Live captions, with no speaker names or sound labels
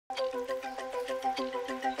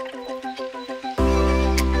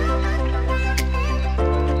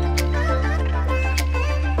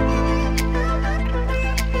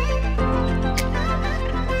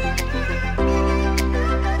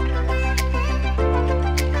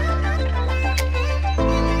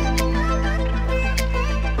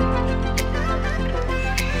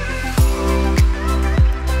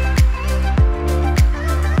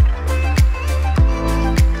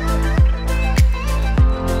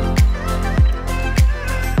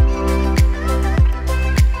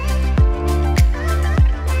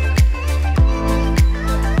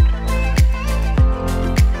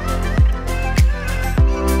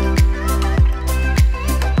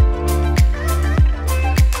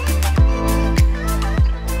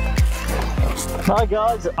Hi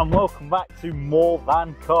guys, and welcome back to More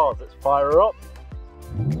Than Cars. Let's fire her up.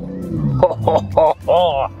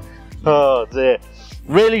 Oh dear.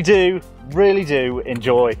 Really do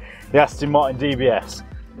enjoy the Aston Martin DBS.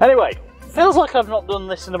 Anyway, feels like I've not done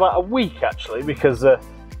this in about a week actually because of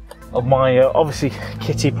my obviously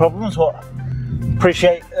kitty problems.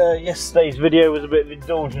 Appreciate yesterday's video was a bit of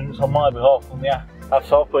indulgence on my behalf on the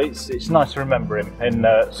asphalt, but it's nice to remember him in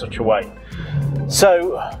such a way.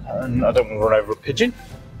 So, and I don't want to run over a pigeon.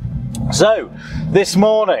 So, this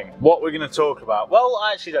morning, what we're going to talk about, well,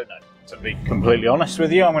 I actually don't know, to be completely honest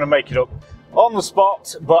with you. I'm going to make it up on the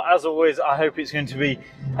spot, but as always, I hope it's going to be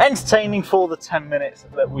entertaining for the 10 minutes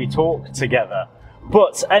that we talk together.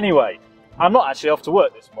 But anyway, I'm not actually off to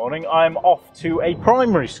work this morning. I'm off to a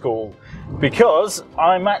primary school because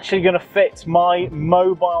I'm actually going to fit my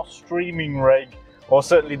mobile streaming rig, or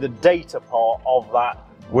certainly the data part of that,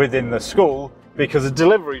 within the school, because a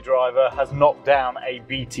delivery driver has knocked down a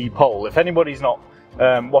BT pole. If anybody's not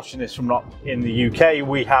watching this from not in the UK,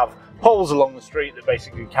 we have poles along the street that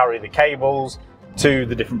basically carry the cables to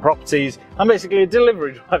the different properties, and basically a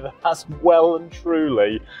delivery driver has well and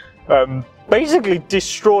truly basically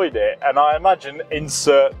destroyed it, and I imagine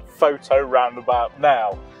insert photo roundabout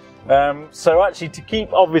now. So actually, to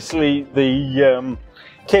keep obviously the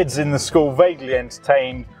kids in the school vaguely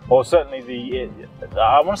entertained, or certainly the,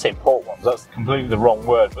 I want to say important ones, that's completely the wrong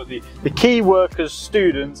word, but the key workers,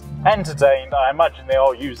 students, entertained, I imagine they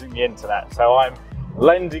are using the internet. So I'm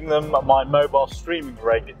lending them my mobile streaming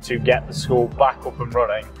rig to get the school back up and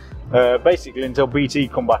running, basically until BT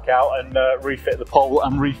come back out and refit the pole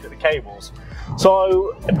and refit the cables.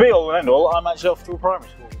 So, be all and end all, I'm actually off to a primary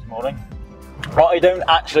school this morning. What I don't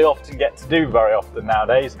actually often get to do very often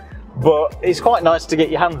nowadays, but it's quite nice to get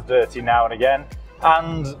your hands dirty now and again,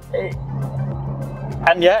 and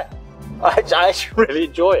yeah, I actually really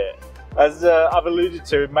enjoy it. As I've alluded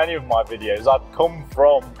to in many of my videos, I've come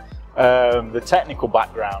from the technical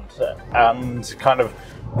background and kind of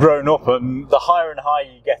grown up, and the higher and higher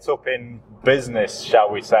you get up in business, shall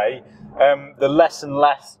we say, the less and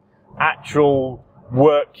less actual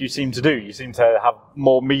work you seem to do. You seem to have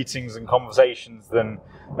more meetings and conversations than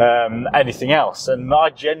anything else, and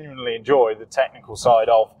I genuinely enjoy the technical side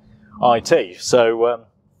of IT. So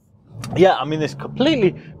yeah, I mean, this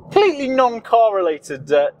completely non-car related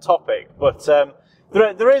topic, but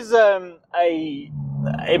there is a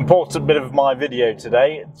important bit of my video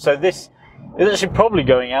today. So this is actually probably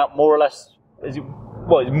going out more or less,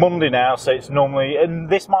 well, it's Monday now, so it's normally, and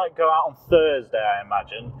this might go out on Thursday, I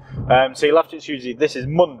imagine. So you'll have to excuse me, this is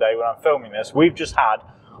Monday when I'm filming this. We've just had,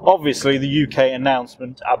 obviously, the UK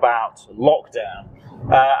announcement about lockdown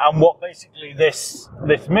and what basically this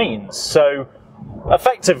means. So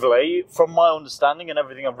effectively, from my understanding and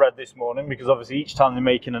everything I've read this morning, because obviously each time they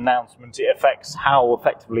make an announcement it affects how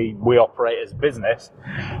effectively we operate as a business,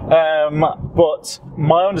 but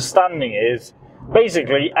my understanding is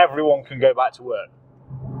basically everyone can go back to work,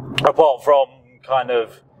 apart from kind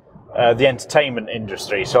of the entertainment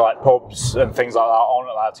industry, so like pubs and things like that aren't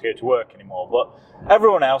allowed to go to work anymore, but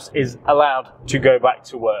everyone else is allowed to go back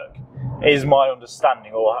to work, is my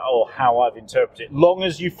understanding, or how I've interpreted it, long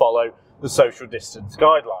as you follow the social distance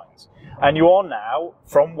guidelines. And you are now,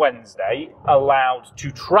 from Wednesday, allowed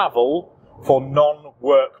to travel for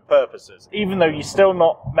non-work purposes, even though you're still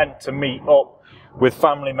not meant to meet up with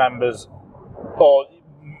family members, or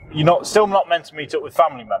you're still not meant to meet up with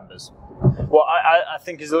family members. What I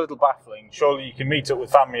think is a little baffling. Surely you can meet up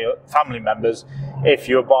with family members if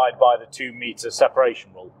you abide by the 2 metre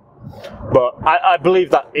separation rule. But I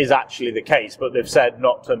believe that is actually the case, but they've said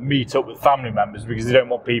not to meet up with family members because they don't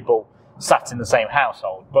want people sat in the same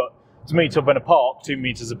household. But to meet up in a park 2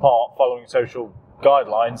 metres apart following social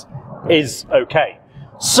guidelines is okay.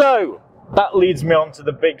 So that leads me on to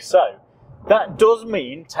the big so. That does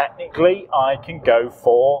mean technically I can go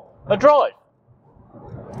for a drive.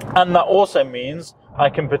 And that also means I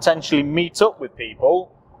can potentially meet up with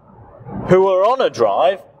people who are on a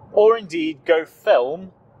drive, or indeed go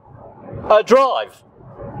film a drive.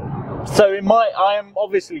 So I am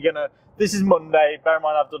obviously gonna, this is Monday, bear in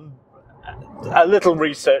mind I've done a little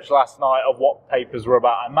research last night of what papers were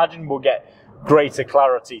about. I imagine we'll get greater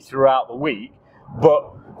clarity throughout the week,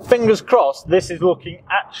 but fingers crossed this is looking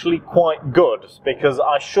actually quite good, because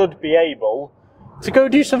I should be able to go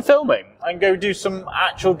do some filming and go do some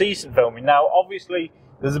actual decent filming. Now obviously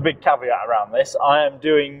there's a big caveat around this. I am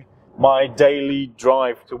doing my daily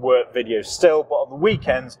drive to work videos still, but on the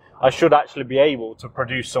weekends I should actually be able to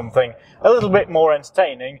produce something a little bit more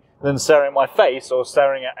entertaining than staring at my face or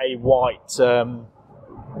staring at a white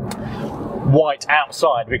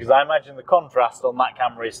outside, because I imagine the contrast on that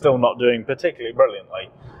camera is still not doing particularly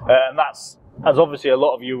brilliantly. And that's, as obviously a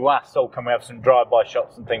lot of you asked, oh, can we have some drive-by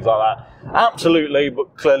shots and things like that? Absolutely,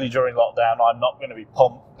 but clearly during lockdown I'm not going to be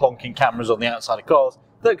plonking cameras on the outside of cars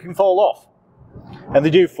that can fall off. And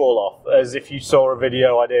they do fall off, as if you saw a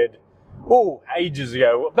video I did, ages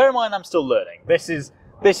ago. Bear in mind I'm still learning. This is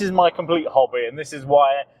my complete hobby, and this is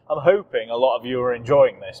why I'm hoping a lot of you are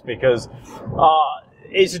enjoying this, because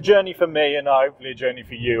it's a journey for me and hopefully a journey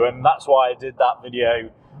for you, and that's why I did that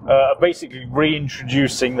video basically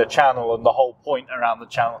reintroducing the channel and the whole point around the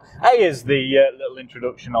channel. A is the little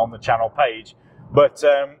introduction on the channel page, but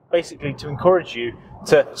basically to encourage you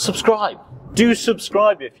to subscribe. Do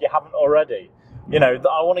subscribe if you haven't already. You know,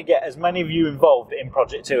 I want to get as many of you involved in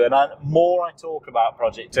Project 2, and the more I talk about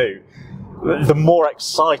Project 2, the more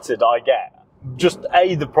excited I get. Just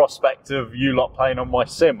the prospect of you lot playing on my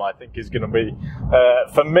sim, I think, is going to be,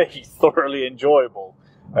 for me, thoroughly enjoyable.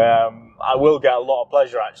 I will get a lot of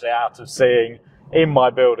pleasure actually out of seeing in my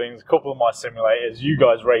buildings a couple of my simulators, you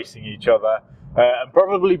guys racing each other, and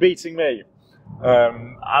probably beating me.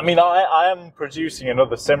 I mean, I am producing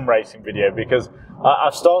another sim racing video because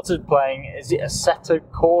I've started playing, is it Assetto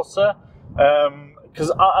Corsa?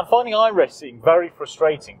 Because I'm finding iRacing very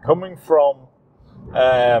frustrating. Coming from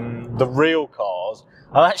the real cars,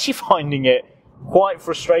 I'm actually finding it quite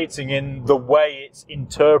frustrating in the way it's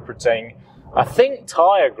interpreting, I think,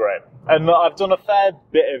 tyre grip. And I've done a fair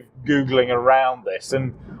bit of Googling around this,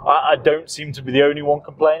 and I don't seem to be the only one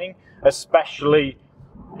complaining, especially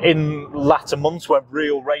in latter months when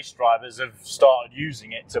real race drivers have started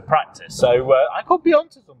using it to practice. So I could be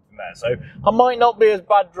onto something there. So I might not be as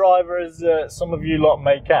bad driver as some of you lot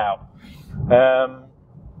make out.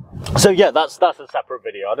 So yeah, that's a separate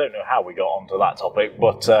video. I don't know how we got onto that topic,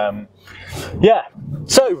 but yeah.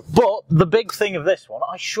 So, but the big thing of this one,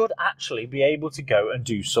 I should actually be able to go and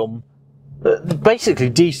do some basically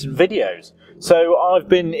decent videos. So I've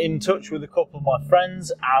been in touch with a couple of my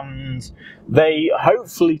friends, and they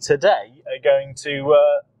hopefully today are going to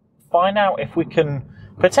find out if we can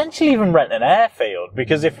potentially even rent an airfield,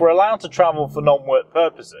 because if we're allowed to travel for non-work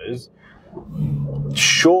purposes,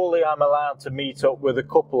 surely I'm allowed to meet up with a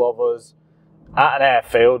couple of us at an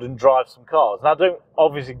airfield and drive some cars. Now, don't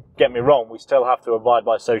obviously get me wrong, we still have to abide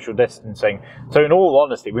by social distancing. So in all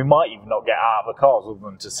honesty, we might even not get out of the cars other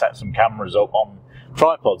than to set some cameras up on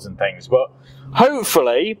tripods and things. But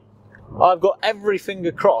hopefully, I've got every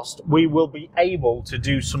finger crossed, we will be able to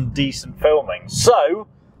do some decent filming. So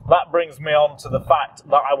that brings me on to the fact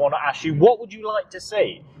that I want to ask you, what would you like to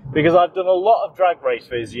see? Because I've done a lot of drag race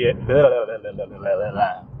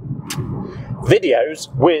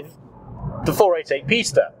videos with the 488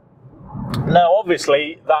 Pista. Now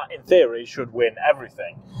obviously that in theory should win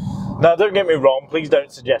everything. Now don't get me wrong, please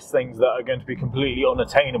don't suggest things that are going to be completely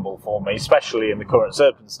unattainable for me, especially in the current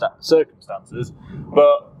circumstances,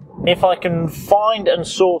 but if I can find and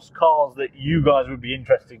source cars that you guys would be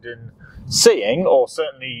interested in seeing, or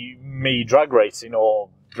certainly me drag racing or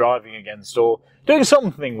driving against or doing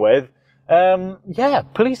something with, yeah,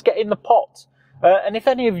 please get in the pot. And if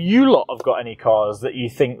any of you lot have got any cars that you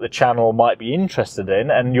think the channel might be interested in,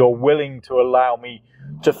 and you're willing to allow me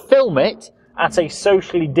to film it at a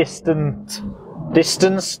socially distanced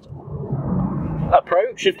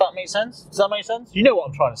approach, if that makes sense. Does that make sense? You know what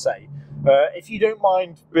I'm trying to say. If you don't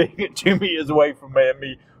mind being at 2 meters away from me and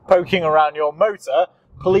me poking around your motor,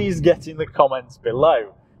 please get in the comments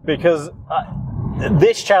below, because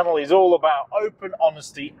this channel is all about open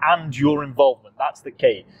honesty and your involvement. That's the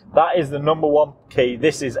key. That is the number one key.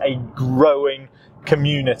 This is a growing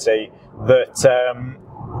community that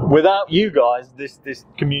without you guys, this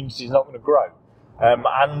community is not going to grow.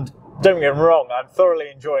 And don't get me wrong, I'm thoroughly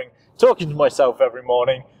enjoying talking to myself every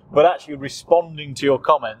morning, but actually responding to your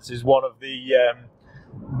comments is one of the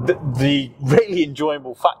really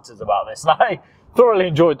enjoyable factors about this. And I thoroughly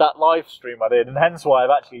enjoyed that live stream I did, and hence why I've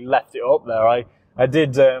actually left it up there. I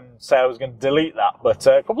did say I was going to delete that, but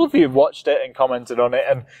a couple of you have watched it and commented on it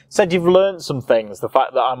and said you've learned some things. The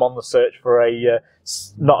fact that I'm on the search for a,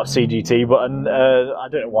 not a CGT, but an, I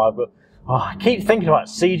don't know why, but I keep thinking about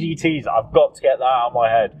CGTs. I've got to get that out of my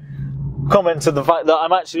head. Commented the fact that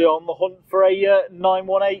I'm actually on the hunt for a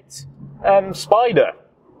 918 Spider.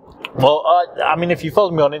 Well, I mean, if you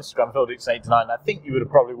followed me on Instagram, Phildix829, I think you would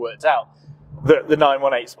have probably worked out that the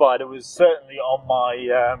 918 Spider was certainly on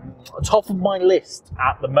my top of my list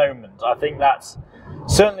at the moment. I think that's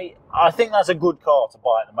a good car to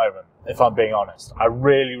buy at the moment, if I'm being honest. I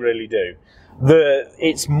really, really do.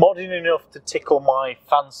 It's modern enough to tickle my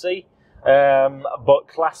fancy, but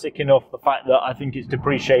classic enough, the fact that I think it's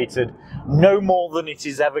depreciated no more than it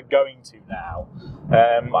is ever going to now.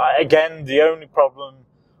 Again, the only problem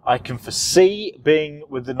I can foresee being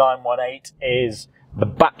with the 918 is the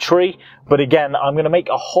battery, but again, I'm going to make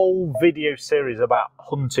a whole video series about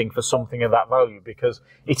hunting for something of that value, because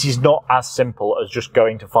it is not as simple as just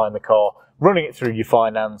going to find the car, running it through your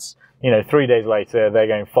finance, 3 days later they're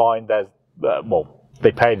going, fine, there's, well,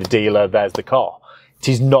 they pay the dealer, there's the car. It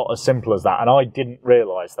is not as simple as that, and I didn't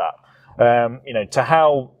realise that. To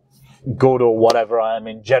how good or whatever I am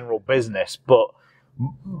in general business, but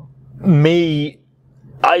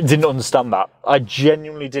I didn't understand that. I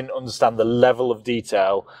genuinely didn't understand the level of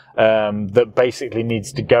detail that basically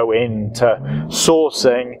needs to go into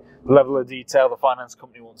sourcing, the level of detail the finance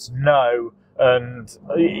company wants to know. And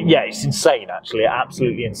yeah, it's insane, actually,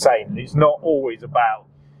 absolutely insane. It's not always about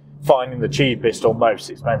finding the cheapest or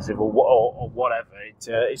most expensive or whatever.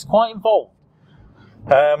 It's quite involved.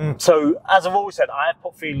 So, as I've always said, I have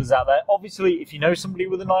put feelers out there. Obviously, if you know somebody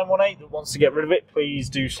with a 918 that wants to get rid of it, please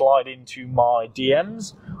do slide into my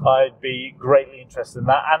DMs. I'd be greatly interested in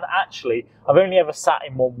that. And actually, I've only ever sat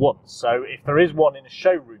in one once. So, if there is one in a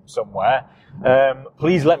showroom somewhere,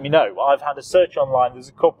 please let me know. I've had a search online. There's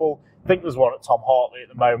a couple. I think there's one at Tom Hartley at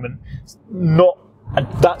the moment.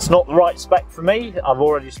 That's not the right spec for me. I've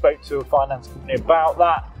already spoke to a finance company about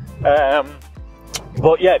that.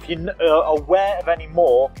 But yeah, if you're aware of any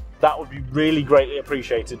more, that would be really greatly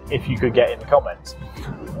appreciated if you could get in the comments.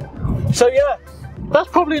 So yeah, that's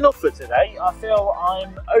probably enough for today. I feel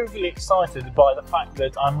I'm overly excited by the fact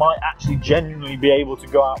that I might actually genuinely be able to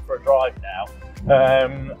go out for a drive now.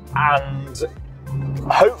 And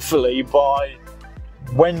hopefully by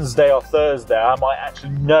Wednesday or Thursday, I might actually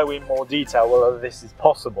know in more detail whether this is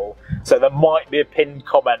possible. So there might be a pinned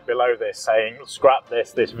comment below this saying, scrap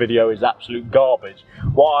this video is absolute garbage.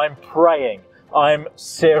 What I'm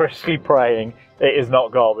seriously praying it is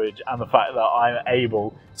not garbage, and the fact that I'm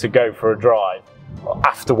able to go for a drive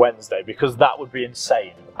after Wednesday, because that would be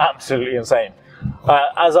insane, absolutely insane.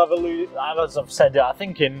 As I've said, I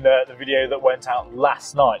think in the video that went out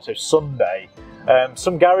last night, so Sunday,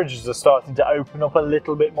 some garages are starting to open up a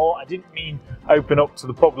little bit more. I didn't mean open up to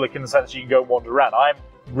the public in the sense you can go and wander around. I'm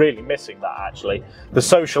really missing that, actually. The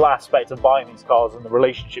social aspect of buying these cars and the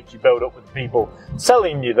relationships you build up with the people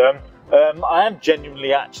selling you them, I am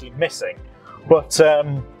genuinely actually missing. But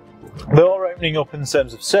they are opening up in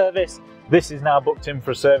terms of service. This is now booked in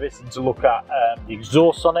for a service and to look at the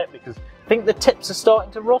exhaust on it, because I think the tips are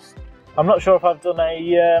starting to rust. I'm not sure if I've done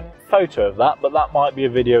a photo of that, but that might be a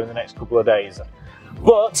video in the next couple of days.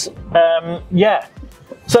 But yeah,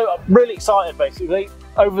 so I'm really excited, basically,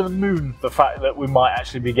 over the moon, the fact that we might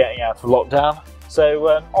actually be getting out of lockdown. So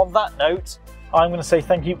on that note, I'm going to say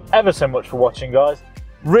thank you ever so much for watching, guys.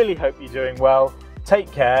 Really hope you're doing well.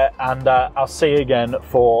 Take care, and I'll see you again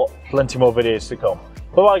for plenty more videos to come.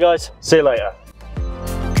 Bye bye, guys. See you later.